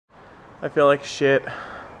I feel like shit.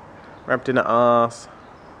 Wrapped in an ass.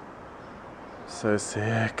 So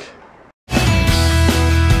sick.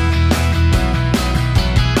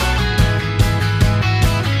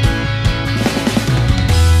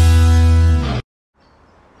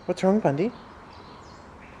 What's wrong, Bundy?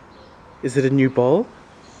 Is it a new bowl?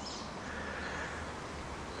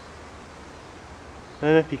 I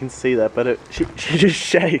don't know if you can see that, but she just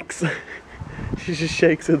shakes. She just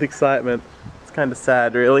shakes with excitement. It's kind of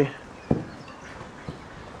sad, really.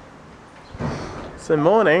 So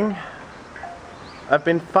morning, I've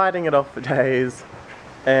been fighting it off for days,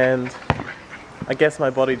 and I guess my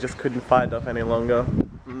body just couldn't fight it off any longer.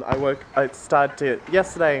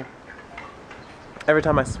 Yesterday, every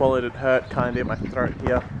time I swallowed it hurt kind of in my throat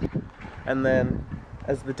here, and then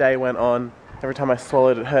as the day went on, every time I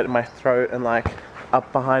swallowed it hurt in my throat and like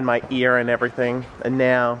up behind my ear and everything, and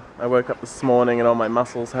now I woke up this morning and all my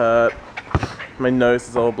muscles hurt, my nose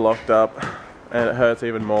is all blocked up, and it hurts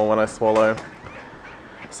even more when I swallow.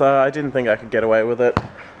 So I didn't think I could get away with it,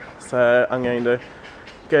 so I'm going to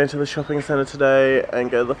go into the shopping centre today and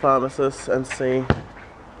go to the pharmacist and see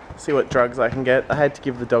what drugs I can get. I had to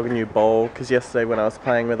give the dog a new bowl because yesterday when I was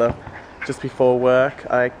playing with her just before work,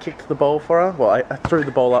 I kicked the bowl for her. Well, I threw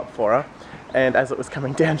the bowl up for her, and as it was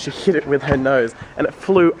coming down she hit it with her nose and it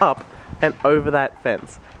flew up and over that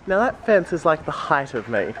fence. Now that fence is like the height of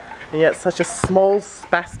me, and yet such a small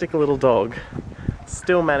spastic little dog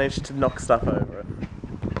still managed to knock stuff over it.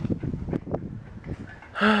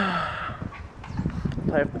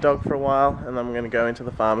 Play with the dog for a while, and then I'm going to go into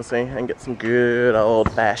the pharmacy and get some good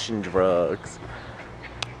old-fashioned drugs.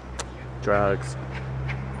 Drugs.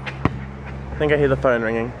 I think I hear the phone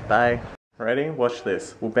ringing. Bye. Ready? Watch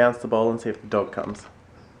this. We'll bounce the bowl and see if the dog comes.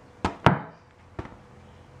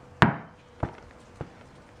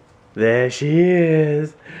 There she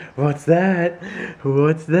is! What's that?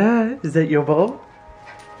 What's that? Is that your bowl?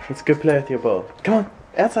 Let's go play with your bowl. Come on,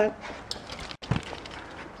 outside.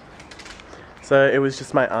 So it was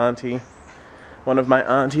just my auntie, one of my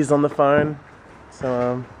aunties on the phone.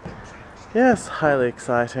 So yes, highly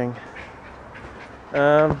exciting.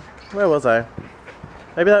 Where was I?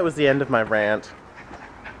 Maybe that was the end of my rant.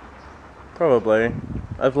 Probably.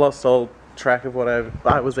 I've lost all track of what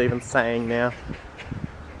I was even saying now.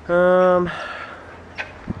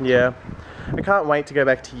 Yeah. I can't wait to go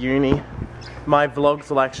back to uni. My vlogs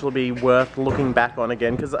will actually be worth looking back on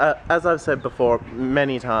again, because as I've said before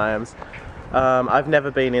many times, I've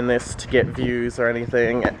never been in this to get views or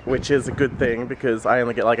anything, which is a good thing because I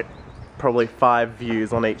only get like probably 5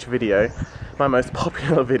 views on each video. My most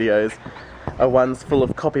popular videos are ones full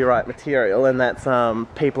of copyright material, and that's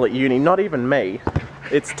people at uni, not even me,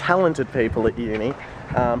 it's talented people at uni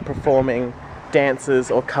performing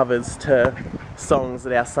dances or covers to songs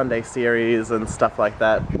at our Sunday series and stuff like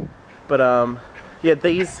that. But yeah,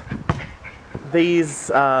 these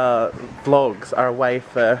vlogs are a way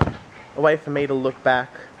for me to look back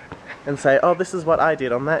and say, oh, this is what I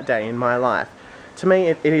did on that day in my life. To me,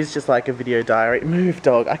 it is just like a video diary. Move,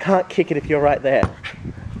 dog. I can't kick it if you're right there.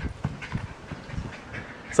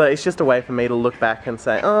 So it's just a way for me to look back and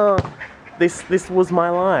say, oh, this was my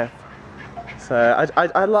life. So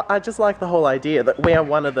I just like the whole idea that we are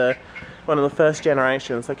one of the first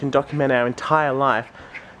generations that can document our entire life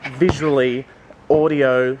visually,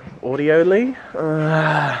 audioly.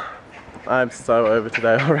 I'm so over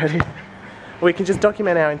today already. We can just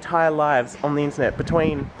document our entire lives on the internet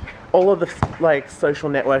between all of the like social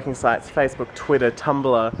networking sites, Facebook, Twitter,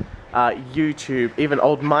 Tumblr, YouTube, even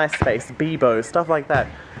old MySpace, Bebo, stuff like that.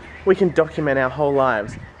 We can document our whole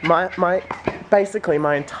lives. Basically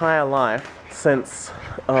my entire life since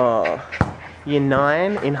year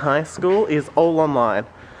 9 in high school is all online.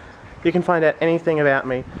 You can find out anything about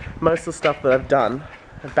me. Most of the stuff that I've done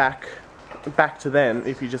back to then,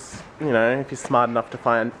 if you just, you know, if you're smart enough to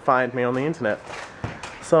find me on the internet.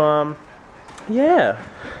 So yeah,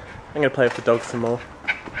 I'm gonna play with the dog some more.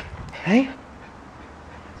 Hey,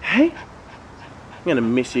 I'm gonna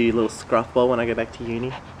miss you, little scruffball, when I go back to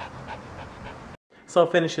uni. So I'll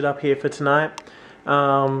finish it up here for tonight.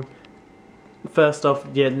 First off,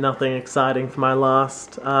 yeah, nothing exciting for my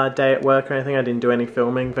last day at work or anything. I didn't do any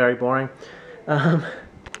filming, very boring. What's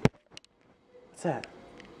that?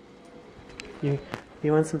 You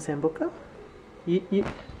want some sambuca?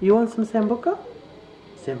 You want some sambuca?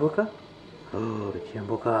 Sambuca? Oh, the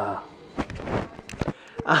sambuca.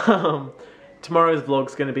 Tomorrow's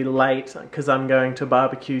vlog's going to be late because I'm going to a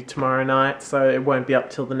barbecue tomorrow night, so it won't be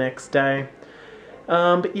up till the next day.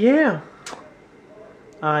 But yeah,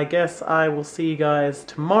 I guess I will see you guys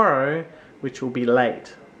tomorrow, which will be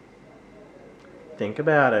late. Think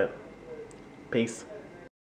about it. Peace.